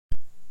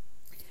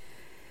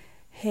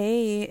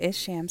Hey, it's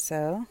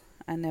Shamso.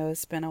 I know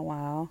it's been a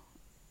while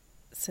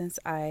since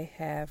I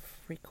have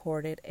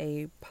recorded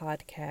a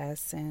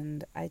podcast,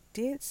 and I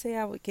did say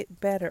I would get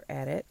better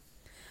at it,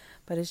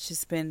 but it's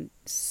just been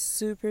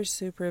super,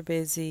 super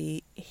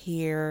busy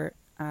here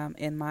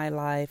in my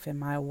life, in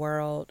my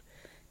world,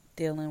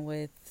 dealing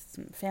with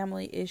some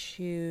family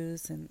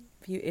issues and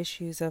a few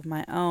issues of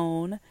my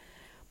own.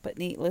 But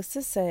needless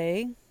to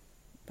say,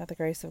 by the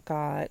grace of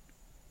God,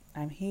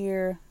 I'm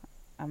here,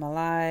 I'm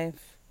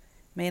alive.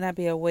 May not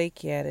be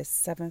awake yet. It's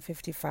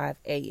 7:55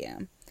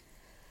 a.m.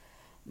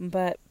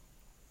 But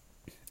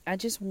I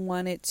just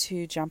wanted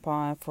to jump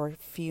on for a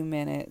few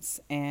minutes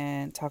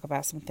and talk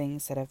about some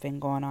things that have been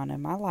going on in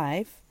my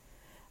life.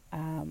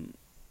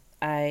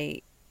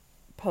 I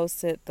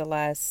posted the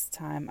last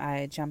time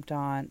I jumped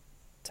on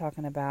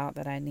talking about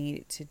that I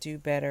needed to do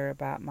better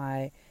about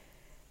my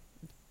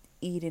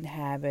eating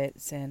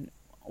habits and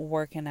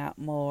working out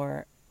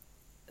more.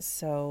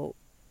 So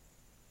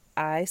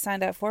I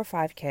signed up for a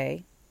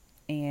 5K,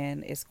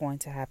 and it's going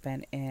to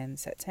happen in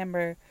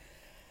September.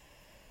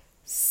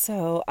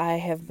 So I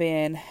have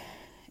been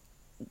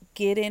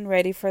getting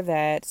ready for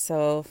that.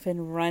 So I've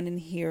been running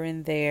here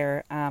and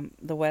there.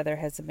 The weather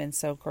hasn't been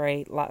so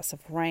great. Lots of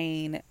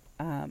rain.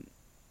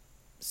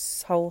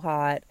 So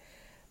hot,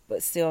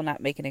 but still not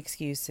making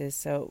excuses.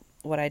 So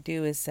what I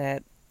do is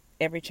that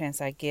every chance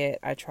I get,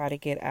 I try to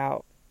get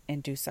out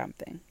and do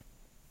something.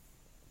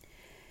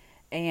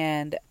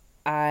 And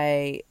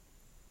I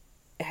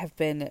have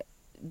been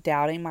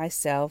doubting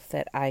myself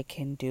that I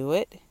can do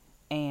it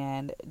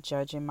and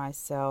judging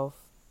myself.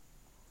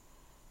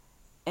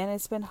 And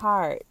it's been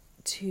hard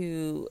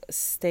to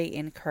stay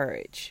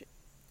encouraged.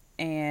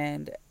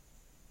 And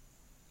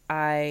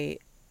I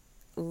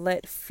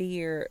let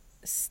fear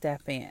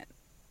step in.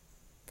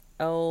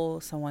 Oh,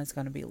 someone's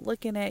going to be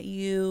looking at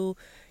you.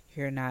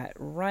 You're not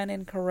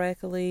running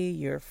correctly.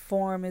 Your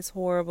form is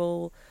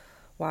horrible.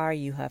 Why are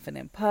you huffing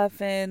and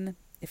puffing?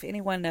 If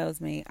anyone knows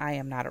me, I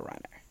am not a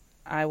runner.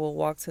 I will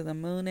walk to the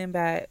moon and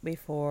back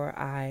before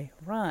I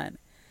run.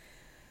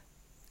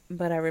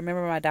 But I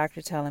remember my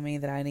doctor telling me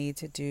that I need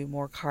to do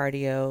more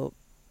cardio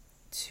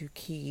to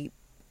keep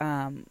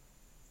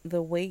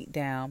the weight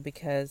down,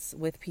 because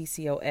with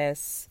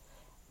PCOS,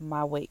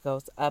 my weight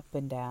goes up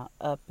and down,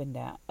 up and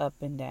down, up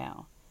and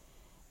down.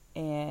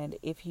 And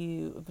if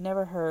you've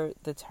never heard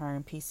the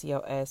term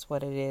PCOS,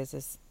 what it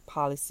is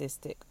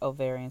polycystic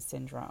ovarian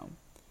syndrome.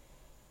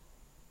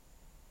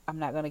 I'm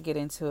not going to get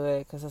into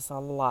it because it's a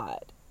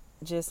lot.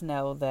 Just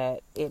know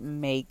that it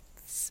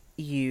makes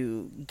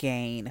you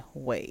gain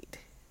weight.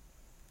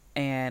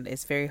 And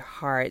it's very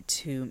hard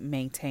to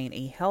maintain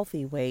a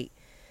healthy weight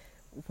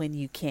when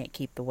you can't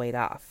keep the weight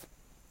off.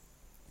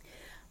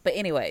 But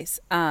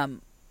anyways,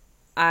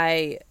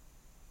 I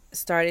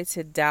started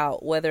to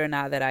doubt whether or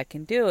not that I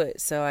can do it.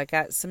 So I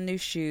got some new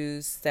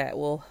shoes that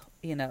will,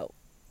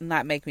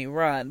 not make me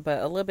run,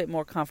 but a little bit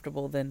more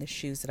comfortable than the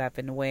shoes that I've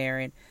been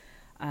wearing,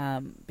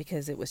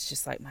 because it was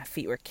just like my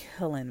feet were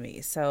killing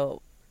me.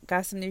 So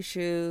got some new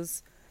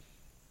shoes.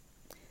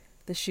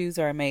 The shoes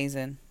are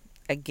amazing.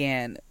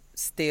 Again,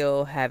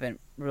 still haven't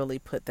really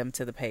put them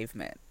to the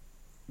pavement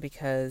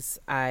because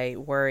I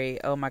worry,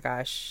 oh my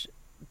gosh,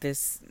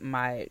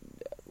 my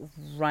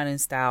running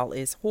style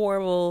is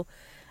horrible.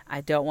 I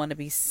don't want to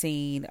be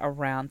seen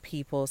around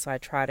people, so I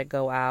try to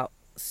go out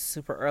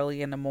super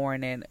early in the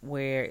morning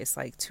where it's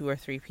like 2 or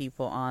 3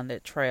 people on the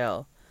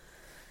trail.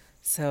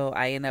 So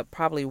I end up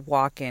probably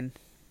walking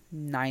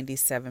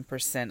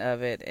 97%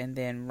 of it and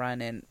then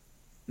running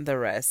the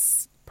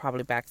rest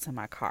probably back to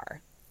my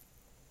car.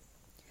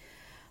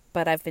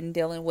 But I've been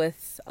dealing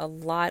with a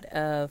lot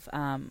of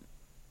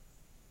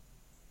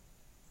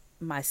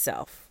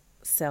myself,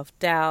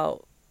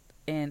 self-doubt,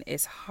 and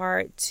it's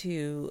hard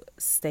to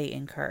stay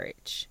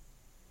encouraged.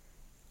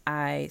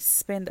 I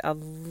spend a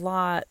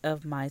lot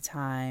of my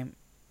time,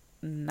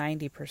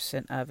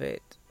 90% of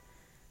it,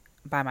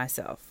 by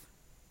myself.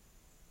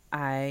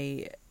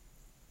 I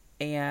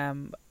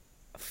am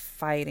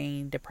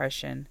fighting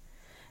depression.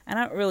 And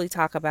I don't really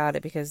talk about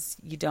it because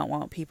you don't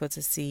want people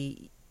to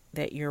see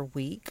that you're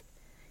weak.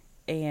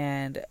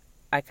 And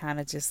I kind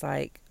of just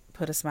like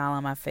put a smile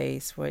on my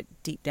face where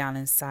deep down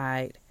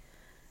inside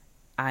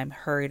I'm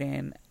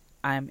hurting,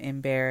 I'm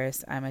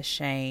embarrassed, I'm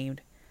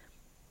ashamed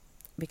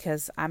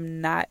because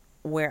I'm not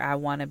where I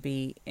want to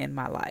be in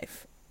my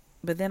life.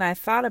 But then I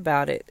thought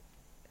about it.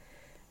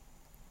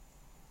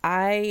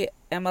 I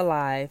am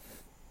alive.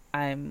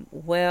 I'm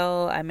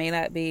well. I may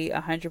not be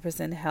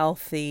 100%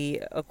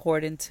 healthy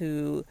according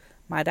to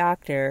my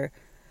doctor.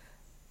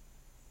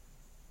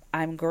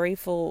 I'm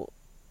grateful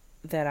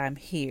that I'm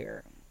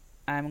here.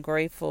 I'm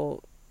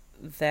grateful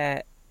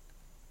that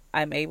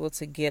I'm able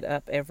to get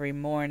up every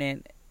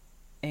morning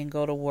and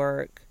go to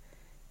work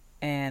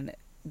and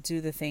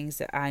do the things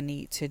that I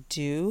need to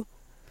do.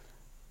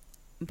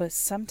 But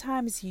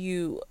sometimes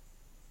you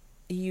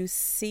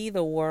see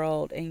the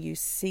world and you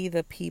see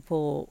the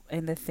people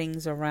and the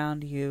things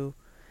around you,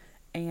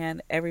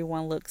 and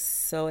everyone looks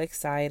so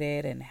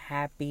excited and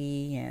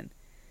happy, and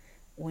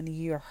when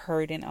you're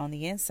hurting on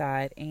the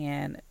inside,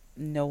 and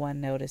no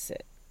one notice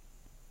it.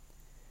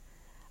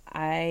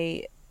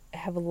 I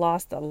have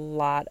lost a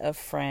lot of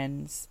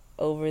friends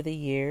over the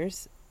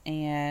years,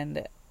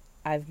 and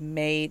I've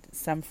made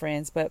some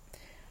friends, but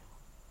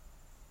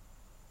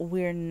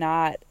we're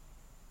not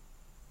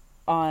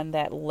on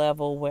that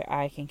level where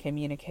I can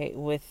communicate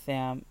with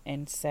them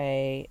and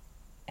say,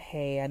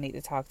 hey, I need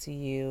to talk to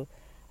you.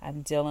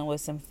 I'm dealing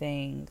with some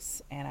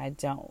things and I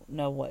don't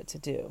know what to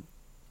do.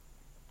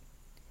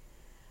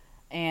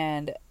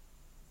 And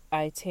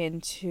I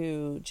tend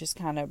to just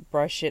kind of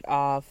brush it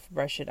off,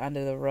 brush it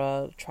under the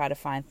rug, try to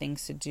find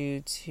things to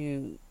do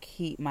to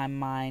keep my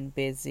mind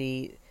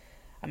busy.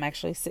 I'm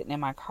actually sitting in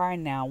my car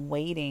now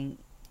waiting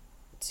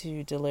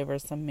to deliver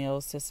some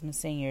meals to some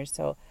seniors.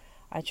 So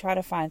I try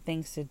to find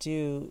things to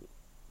do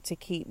to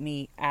keep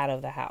me out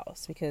of the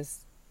house,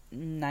 because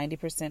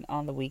 90%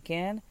 on the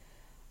weekend,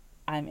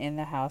 I'm in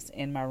the house,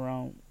 in my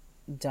room,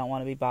 don't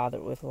want to be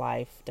bothered with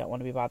life, don't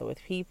want to be bothered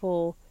with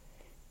people.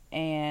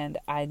 And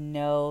I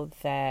know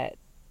that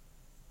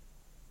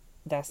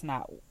that's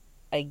not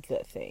a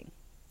good thing.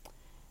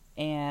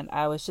 And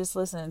I was just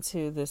listening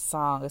to this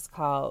song. It's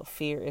called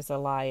Fear is a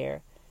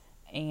Liar.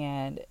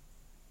 And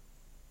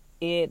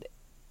it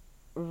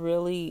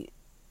really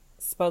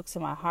spoke to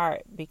my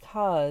heart,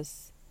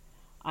 because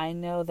I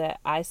know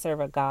that I serve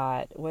a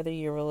God, whether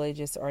you're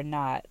religious or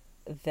not,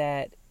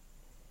 that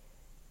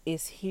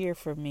is here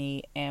for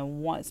me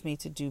and wants me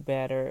to do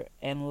better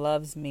and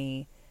loves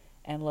me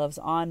and loves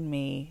on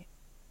me.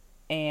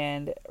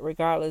 And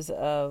regardless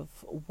of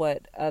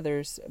what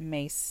others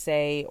may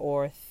say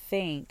or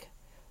think,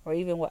 or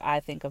even what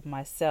I think of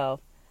myself,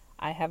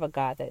 I have a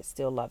God that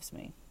still loves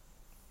me.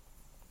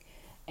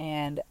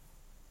 And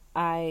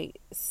I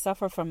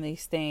suffer from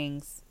these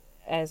things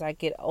as I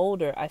get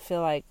older. I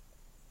feel like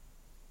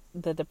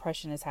the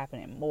depression is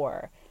happening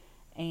more.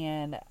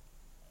 And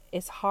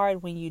it's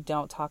hard when you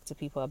don't talk to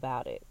people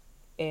about it.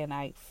 And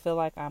I feel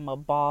like I'm a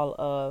ball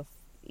of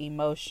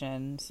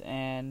emotions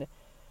and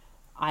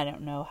I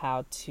don't know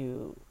how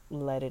to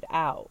let it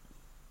out.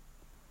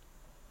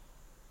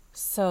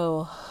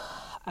 So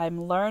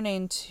I'm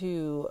learning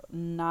to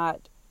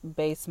not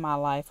base my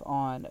life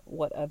on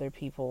what other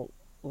people's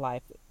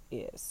life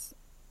is.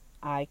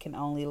 I can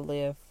only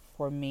live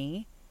for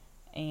me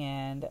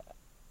and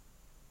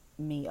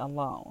me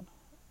alone.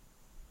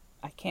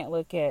 I can't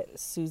look at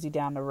Susie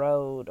down the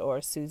road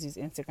or Susie's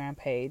Instagram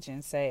page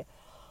and say,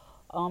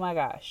 oh my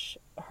gosh,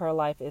 her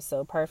life is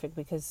so perfect,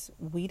 because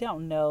we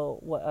don't know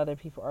what other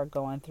people are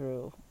going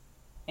through.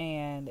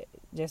 And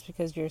just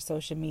because your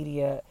social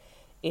media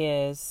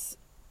is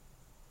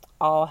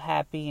all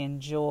happy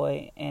and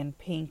joy and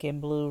pink and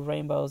blue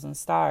rainbows and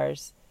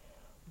stars,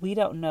 we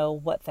don't know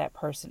what that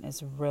person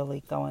is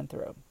really going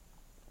through.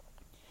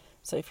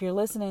 So if you're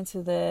listening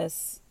to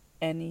this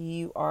and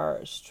you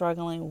are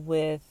struggling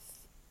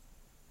with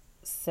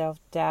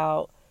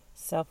self-doubt,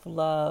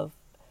 self-love,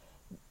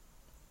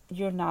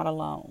 you're not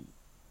alone.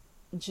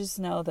 Just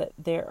know that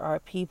there are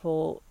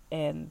people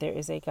and there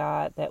is a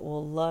God that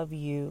will love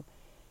you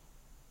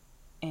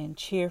and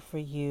cheer for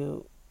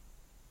you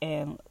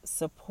and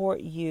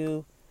support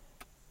you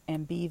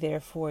and be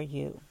there for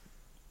you.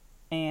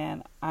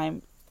 And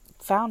I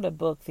found a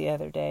book the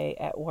other day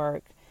at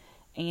work,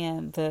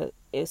 and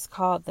it's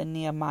called the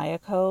Nehemiah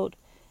Code,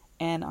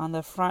 and on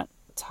the front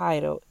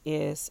title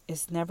is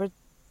 "It's Never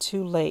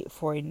Too Late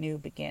for a New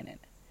Beginning."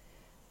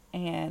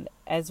 And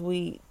as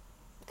we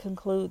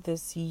conclude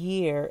this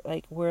year,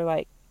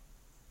 we're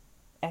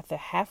at the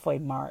halfway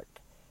mark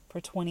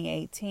for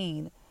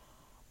 2018,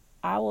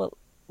 I would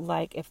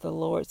like, if the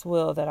Lord's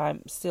will that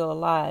I'm still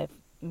alive,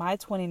 my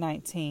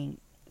 2019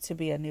 to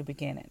be a new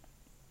beginning,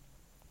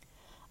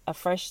 a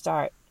fresh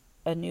start,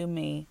 a new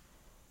me.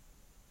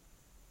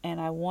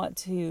 And I want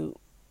to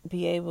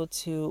be able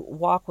to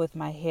walk with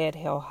my head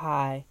held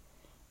high,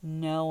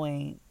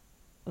 knowing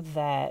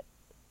that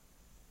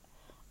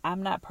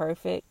I'm not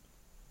perfect,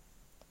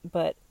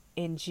 but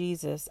in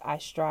Jesus, I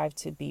strive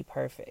to be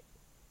perfect.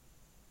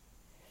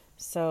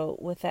 So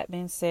with that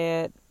being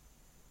said,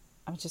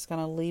 I'm just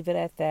going to leave it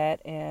at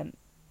that and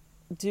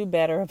do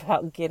better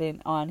about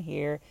getting on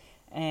here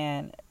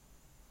and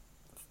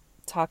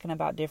talking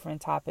about different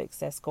topics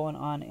that's going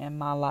on in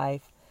my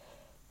life.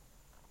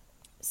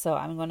 So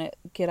I'm going to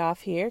get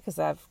off here because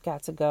I've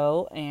got to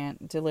go and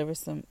deliver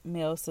some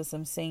meals to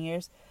some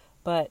seniors.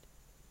 But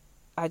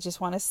I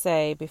just want to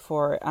say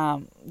before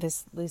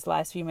these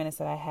last few minutes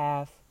that I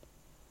have,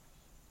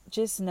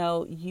 just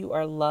know you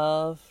are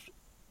loved,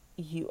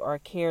 you are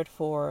cared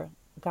for.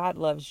 God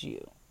loves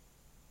you.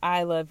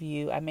 I love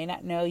you. I may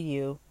not know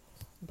you,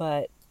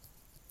 but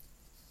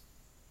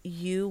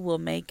you will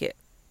make it.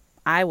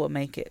 I will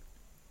make it.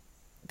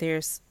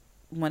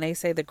 When they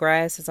say the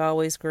grass is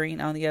always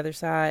green on the other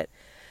side,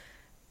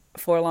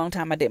 for a long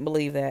time I didn't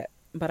believe that.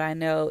 But I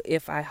know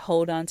if I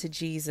hold on to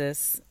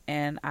Jesus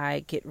and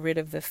I get rid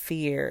of the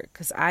fear,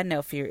 because I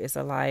know fear is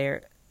a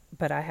liar,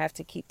 but I have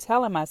to keep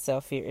telling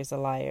myself fear is a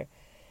liar.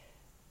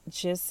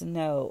 Just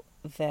know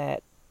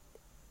that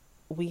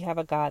we have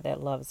a God that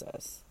loves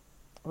us.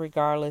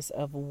 regardless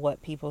of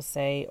what people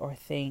say or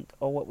think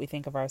or what we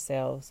think of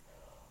ourselves,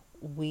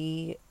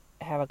 we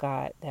have a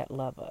God that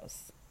loves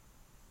us.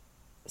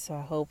 So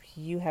I hope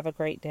you have a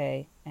great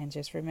day, and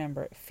just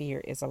remember, fear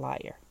is a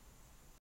liar.